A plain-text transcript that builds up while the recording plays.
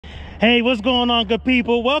Hey, what's going on, good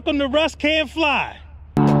people? Welcome to Russ Can't Fly.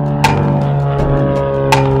 All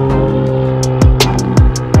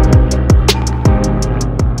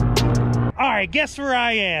right, guess where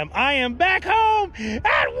I am? I am back home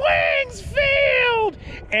at Wings Field.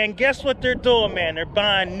 And guess what they're doing, man? They're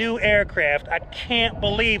buying new aircraft. I can't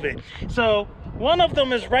believe it. So one of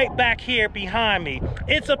them is right back here behind me.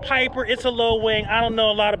 It's a Piper, it's a low wing. I don't know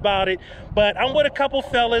a lot about it, but I'm with a couple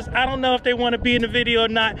fellas. I don't know if they want to be in the video or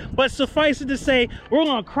not, but suffice it to say, we're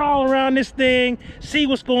gonna crawl around this thing, see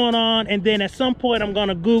what's going on, and then at some point I'm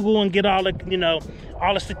gonna Google and get all the, you know,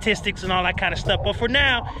 all the statistics and all that kind of stuff. But for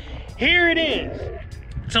now, here it is.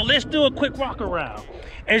 So let's do a quick walk around.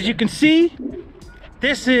 As you can see,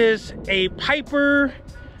 this is a Piper-PA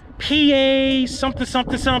something.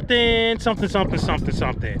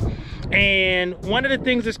 And one of the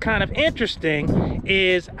things that's kind of interesting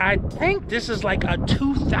is I think this is like a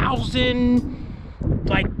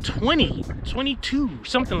 2022,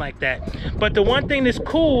 something like that. But the one thing that's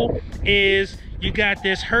cool is you got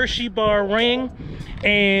this Hershey bar ring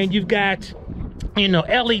and you've got, you know,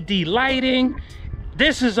 LED lighting.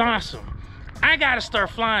 This is awesome. I gotta start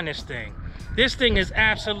flying this thing. This thing is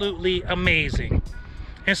absolutely amazing.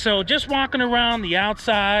 And so just walking around the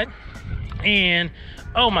outside, and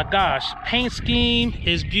oh my gosh, paint scheme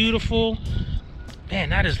is beautiful. Man,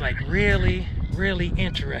 that is like really, really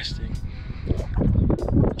interesting.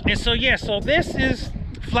 And so yeah, so this is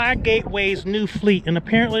Fly Gateway's new fleet, and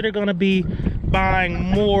apparently they're gonna be buying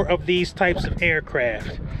more of these types of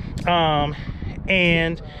aircraft.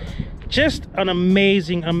 And just an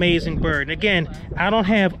amazing, amazing bird. And again, I don't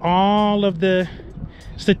have all of the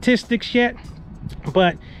statistics yet,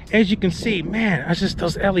 but as you can see, man, I just,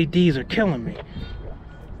 those LEDs are killing me.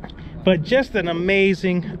 But just an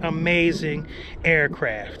amazing, amazing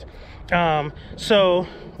aircraft. So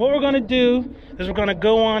what we're gonna do is we're gonna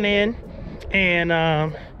go on in and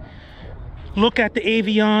look at the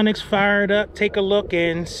avionics, fire it up, take a look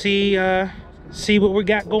and see what we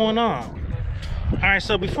got going on. All right,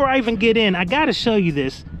 so before I even get in, I gotta show you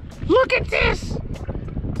this. Look at this.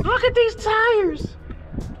 Look at these tires.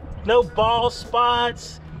 No ball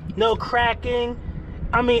spots, no cracking.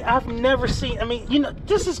 I mean, I've never seen, I mean, you know,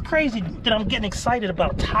 this is crazy that I'm getting excited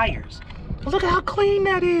about tires. Look at how clean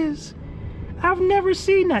that is. I've never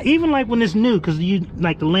seen that, even like when it's new, because you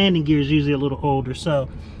like the landing gear is usually a little older. So,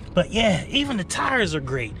 but yeah, even the tires are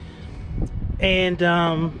great. And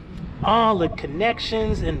all the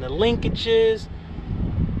connections and the linkages.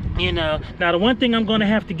 You know, now the one thing I'm going to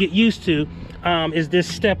have to get used to is this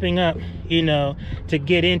stepping up, you know, to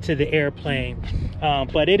get into the airplane.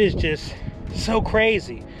 But it is just so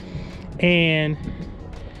crazy. And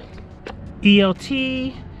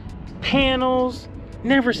ELT panels,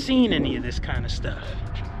 never seen any of this kind of stuff.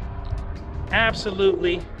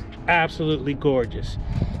 Absolutely, absolutely gorgeous.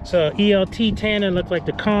 So ELT tanner, look like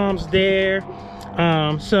the comms there.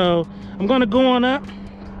 So I'm going to go on up,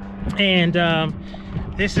 and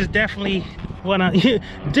this is definitely what I'm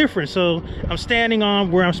different. So I'm standing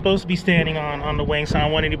on where I'm supposed to be standing on the wing, so I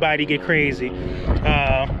don't want anybody to get crazy.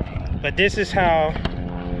 But this is how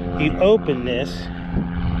you open this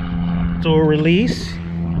door release,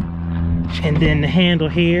 and then the handle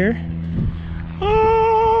here.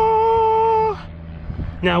 Oh!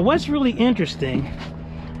 Now what's really interesting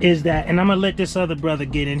is that, and I'm gonna let this other brother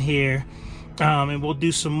get in here, and we'll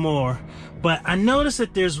do some more, but I noticed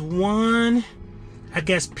that there's one, I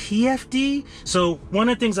guess, PFD. So one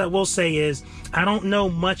of the things I will say is I don't know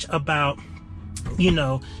much about, you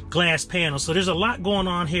know, glass panels. So there's a lot going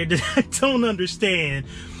on here that I don't understand.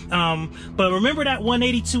 But remember that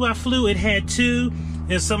 182 I flew, it had two.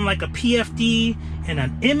 There's something like a PFD and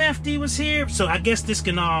an MFD was here. So I guess this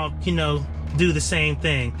can all, you know, do the same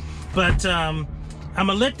thing. But I'm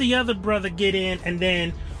gonna let the other brother get in, and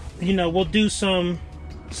then, you know, we'll do some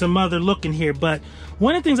other looking here. But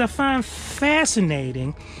one of the things I find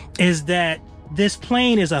fascinating is that this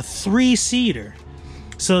plane is a 3-seater.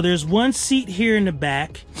 So there's one seat here in the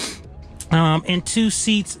back, and 2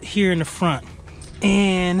 seats here in the front.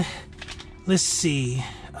 And let's see,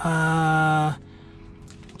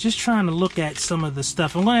 just trying to look at some of the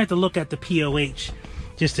stuff. I'm gonna have to look at the POH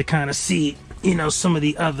just to kind of see, you know, some of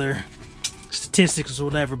the other statistics or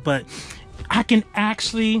whatever. But I can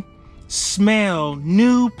actually smell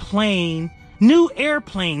new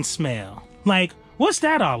airplane smell. Like, what's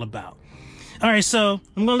that all about? All right, so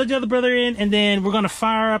I'm gonna let the other brother in, and then we're gonna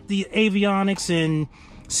fire up the avionics and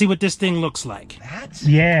see what this thing looks like.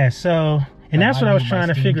 Yeah, so, and that's what I was trying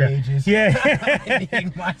to figure out. Yeah.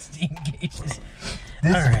 My steam gauges.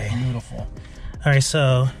 This is beautiful. All right,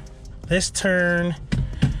 so let's turn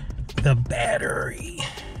the battery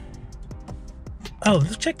Oh,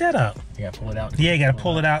 let's check that out. You gotta pull it out. Yeah, you gotta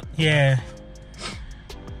pull it out. Yeah.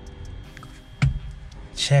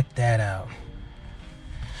 Check that out.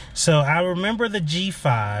 So I remember the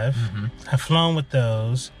G5. I've flown with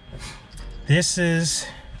those. This is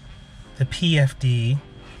the PFD.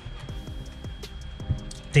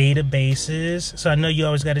 Databases. So I know you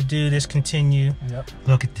always got to do this, continue. Yep.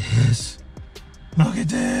 Look at this. Look at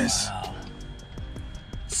this. Wow.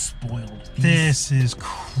 Spoiled. This is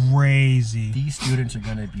crazy. These students are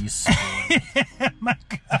gonna be spoiled. Oh my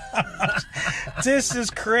gosh. This is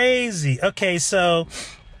crazy. Okay, so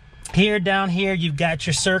down here you've got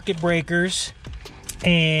your circuit breakers,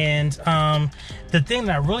 and the thing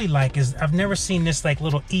that I really like is I've never seen this like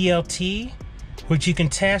little ELT which you can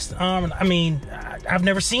test. I mean, I've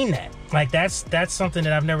never seen that. Like that's something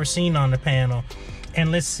that I've never seen on the panel.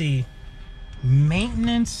 And let's see,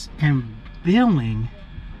 maintenance and billing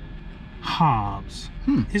Hobbs.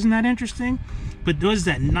 Isn't that interesting? But what is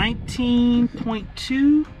that,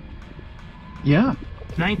 19.2? Yeah.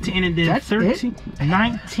 19 and then That's 13.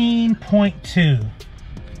 19.2.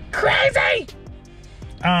 Crazy!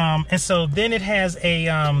 And so then it has a,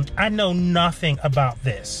 I know nothing about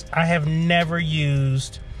this. I have never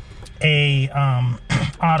used a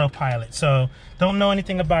autopilot, so don't know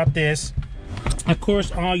anything about this. Of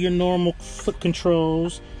course, all your normal foot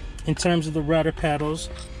controls in terms of the rudder pedals.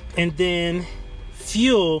 And then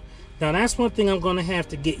fuel. Now that's one thing I'm going to have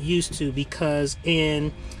to get used to, because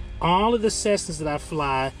in all of the Cessnas that I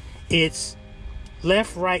fly, it's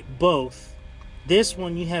left, right, both. This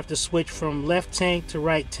one you have to switch from left tank to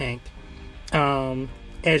right tank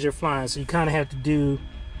as you're flying, so you kind of have to do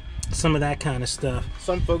some of that kind of stuff.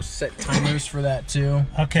 Some folks set timers for that too.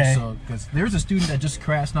 Okay. So, because there's a student that just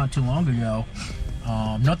crashed not too long ago.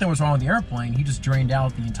 Nothing was wrong with the airplane. He just drained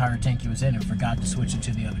out the entire tank he was in and forgot to switch it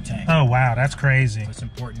to the other tank. Oh wow, that's crazy. So it's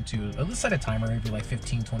important to at least set a timer every like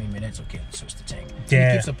 15-20 minutes. Okay, switch the tank. So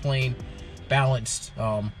Yeah. it keeps the plane balanced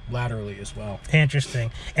laterally as well.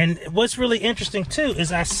 Interesting. And what's really interesting too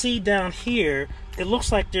is I see down here it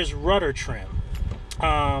looks like there's rudder trim,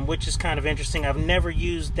 which is kind of interesting. I've never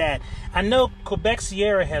used that. I know Quebec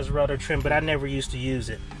Sierra has rudder trim, but I never used to use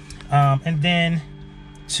it. And then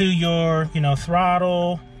to your,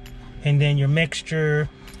 throttle, and then your mixture.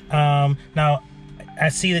 Now I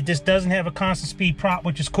see that this doesn't have a constant speed prop,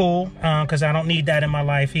 which is cool, because I don't need that in my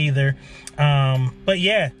life either. But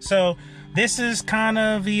yeah, so this is kind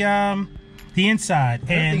of the inside.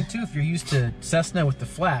 Another thing too, if you're used to Cessna with the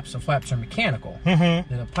flaps are mechanical. Then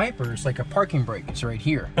a Piper is like a parking brake. It's right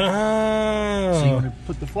here. Oh. So you want to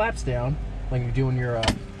put the flaps down when you're doing your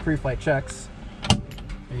pre-flight checks.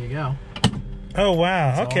 There you go. Oh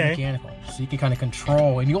wow. It's all okay. mechanical. So you can kind of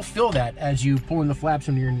control, and you'll feel that as you pull in the flaps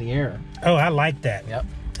when you're in the air. Oh, I like that. Yep.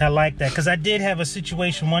 I like that, because I did have a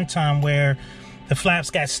situation one time where the flaps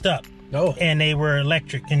got stuck. Oh. And they were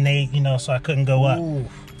electric, and they, so I couldn't go up. Ooh.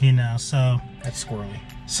 So That's squirrely.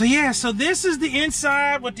 So yeah, so this is the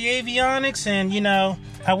inside with the avionics, and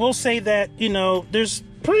I will say that there's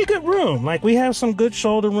pretty good room. Like, we have some good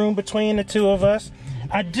shoulder room between the two of us.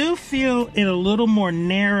 I do feel it a little more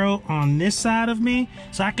narrow on this side of me,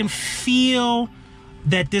 so I can feel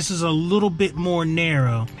that this is a little bit more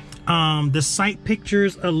narrow. The sight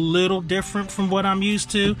picture's a little different from what I'm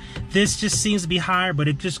used to. This just seems to be higher, but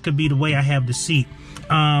it just could be the way I have the seat.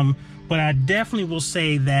 But I definitely will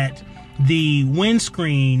say that the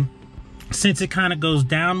windscreen, since it kind of goes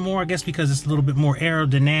down more, I guess because it's a little bit more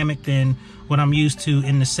aerodynamic than what I'm used to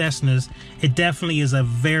in the Cessnas, it definitely is a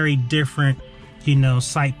very different,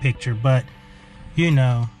 sight picture. But,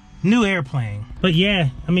 new airplane. But yeah,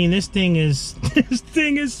 I mean, this thing is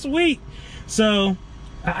sweet. So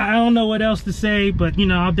I don't know what else to say, but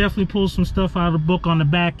I'll definitely pull some stuff out of the book on the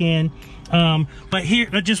back end. But here,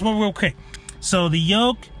 just one real quick. So the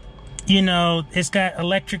yoke, it's got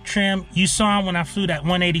electric trim. You saw when I flew that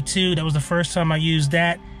 182, that was the first time I used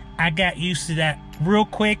that. I got used to that real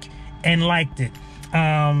quick and liked it.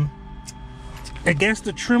 I guess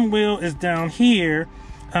the trim wheel is down here.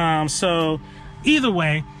 So either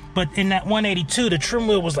way, but in that 182, the trim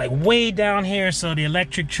wheel was like way down here. So the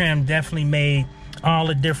electric trim definitely made all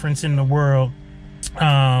the difference in the world.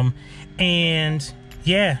 And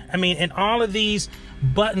yeah, I mean, and all of these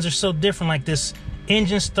buttons are so different, like this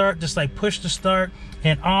engine start, just like push to start,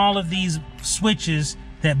 and all of these switches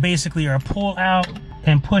that basically are pull out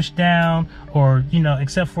and push down, or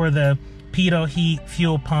except for the pitot heat,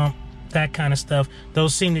 fuel pump, that kind of stuff,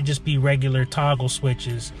 those seem to just be regular toggle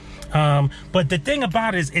switches. But the thing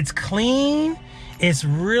about it is it's clean, it's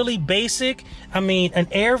really basic. I mean, an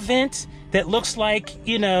air vent that looks like,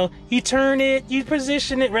 you turn it, you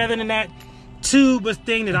position it, rather than that tube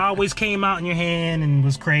thing that always came out in your hand and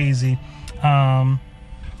was crazy.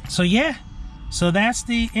 So yeah, so that's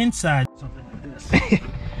the inside. Something like this.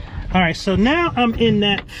 All right, so now I'm in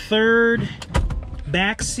that third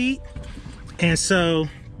back seat, and so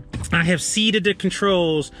I have seated the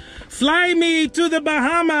controls. Fly me to the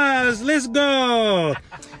Bahamas, let's go.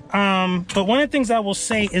 But one of the things I will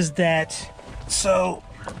say is that, so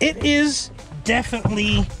it is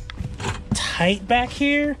definitely tight back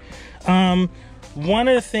here. One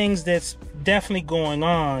of the things that's definitely going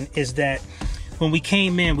on is that when we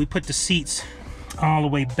came in, we put the seats all the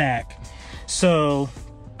way back. So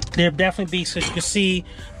there'll definitely be, so you can see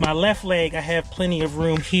my left leg, I have plenty of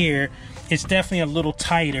room here. It's definitely a little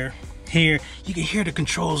tighter here. You can hear the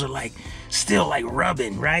controls are like, still like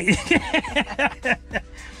rubbing, right?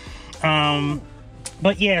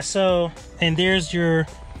 But yeah, so, and there's your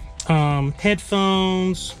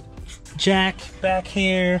headphones jack back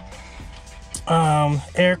here,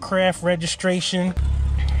 aircraft registration.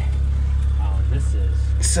 Oh, this is.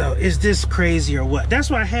 So is this crazy or what?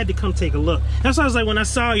 That's why I had to come take a look. That's why I was like, when I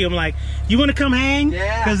saw you, I'm like, you want to come hang?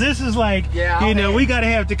 Yeah. Because this is like, yeah, you know, hang. we got to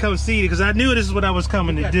have to come see it, because I knew this is what I was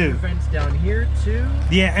coming to do. Vents down here too.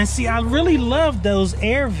 Yeah, and see, I really love those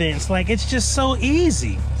air vents. Like, it's just so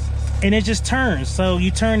easy. And it just turns. So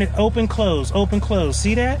you turn it open, close, open, close.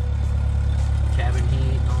 See that? Cabin heat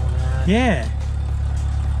and all that. Yeah.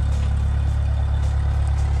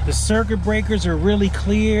 The circuit breakers are really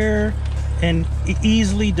clear and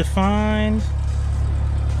easily defined.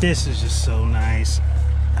 This is just so nice.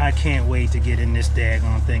 I can't wait to get in this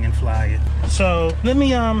daggone thing and fly it. So let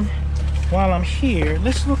me, while I'm here,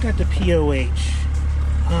 let's look at the POH.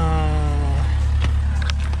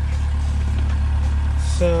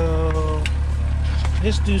 So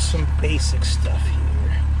let's do some basic stuff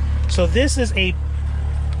here. So this is a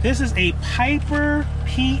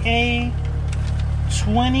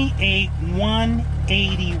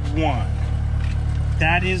Piper-PA-28-181.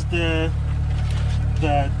 That is the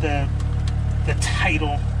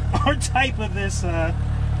title or type of this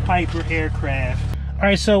Piper aircraft. All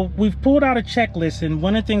right, so we've pulled out a checklist, and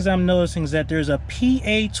one of the things I'm noticing is that there's a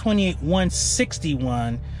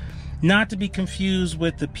PA-28-161, not to be confused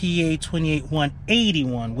with the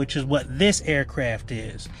PA-28-181, which is what this aircraft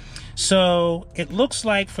is. So it looks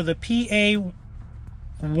like for the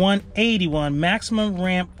PA-181, maximum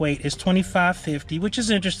ramp weight is 2550, which is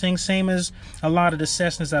interesting, same as a lot of the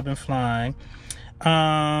Cessnas I've been flying.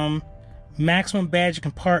 Maximum badge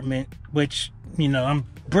compartment, which, you know, I'm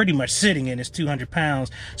pretty much sitting in, is 200 pounds.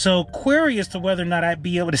 So query as to whether or not I'd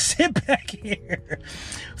be able to sit back here.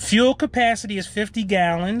 Fuel capacity is 50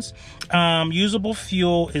 gallons. Usable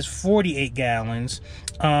fuel is 48 gallons.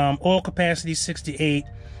 Oil capacity is 68.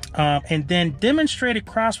 And then demonstrated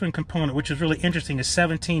crosswind component, which is really interesting, is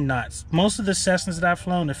 17 knots. Most of the Cessnas that I've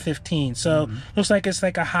flown are 15. So looks like it's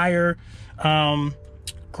like a higher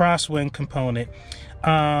crosswind component.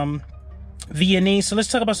 V&E, so let's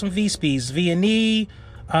talk about some V speeds. V&E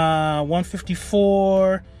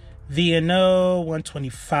 154, VNO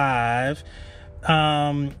 125,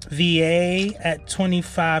 VA at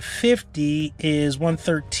 2550 is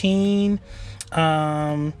 113,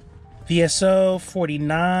 VSO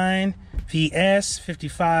 49, VS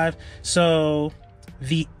 55. So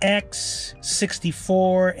VX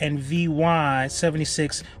 64 and VY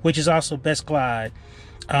 76, which is also best glide.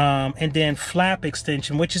 And then flap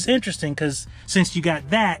extension, which is interesting because since you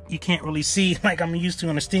got that, you can't really see like I'm used to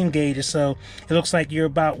on the steam gauges. So it looks like you're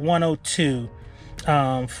about 102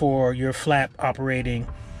 for your flap operating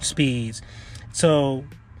speeds. So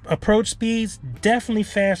approach speeds definitely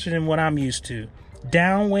faster than what I'm used to.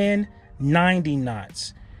 Downwind 90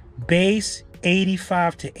 knots, base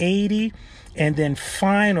 85 to 80, and then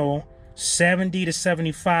final 70 to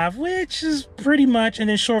 75, which is pretty much, and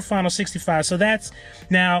then short final 65. So that's,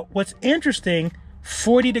 now what's interesting,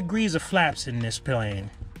 40 degrees of flaps in this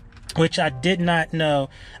plane, which I did not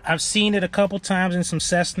know. I've seen it a couple times in some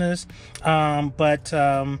Cessnas, but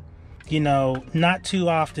you know, not too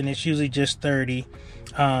often. It's usually just 30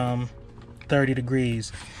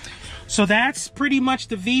 degrees. So that's pretty much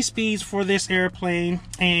the V speeds for this airplane.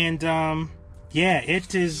 And yeah,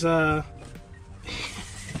 it is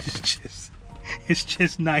it's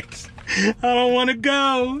just nice. I don't want to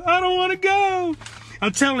go. I don't want to go.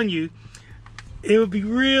 I'm telling you, it would be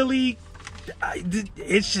really,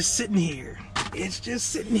 it's just sitting here. It's just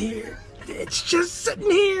sitting here. It's just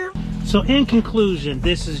sitting here. So in conclusion,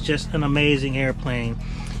 this is just an amazing airplane.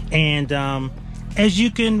 And as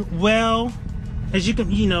you can well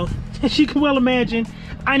imagine,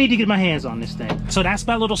 I need to get my hands on this thing. So that's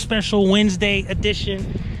my little special Wednesday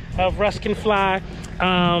edition of Russ Can Fly.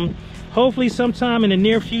 hopefully sometime in the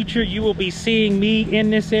near future you will be seeing me in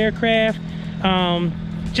this aircraft.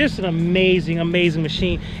 Just an amazing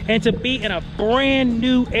machine, and to be in a brand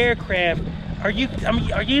new aircraft, are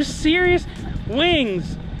you serious?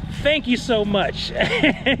 Wings, thank you so much.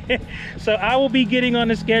 So I will be getting on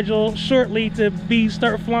the schedule shortly to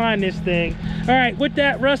start flying this thing. All right, with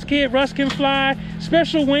that, Russ Can Fly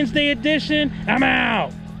special Wednesday edition, I'm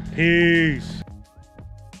out. Peace.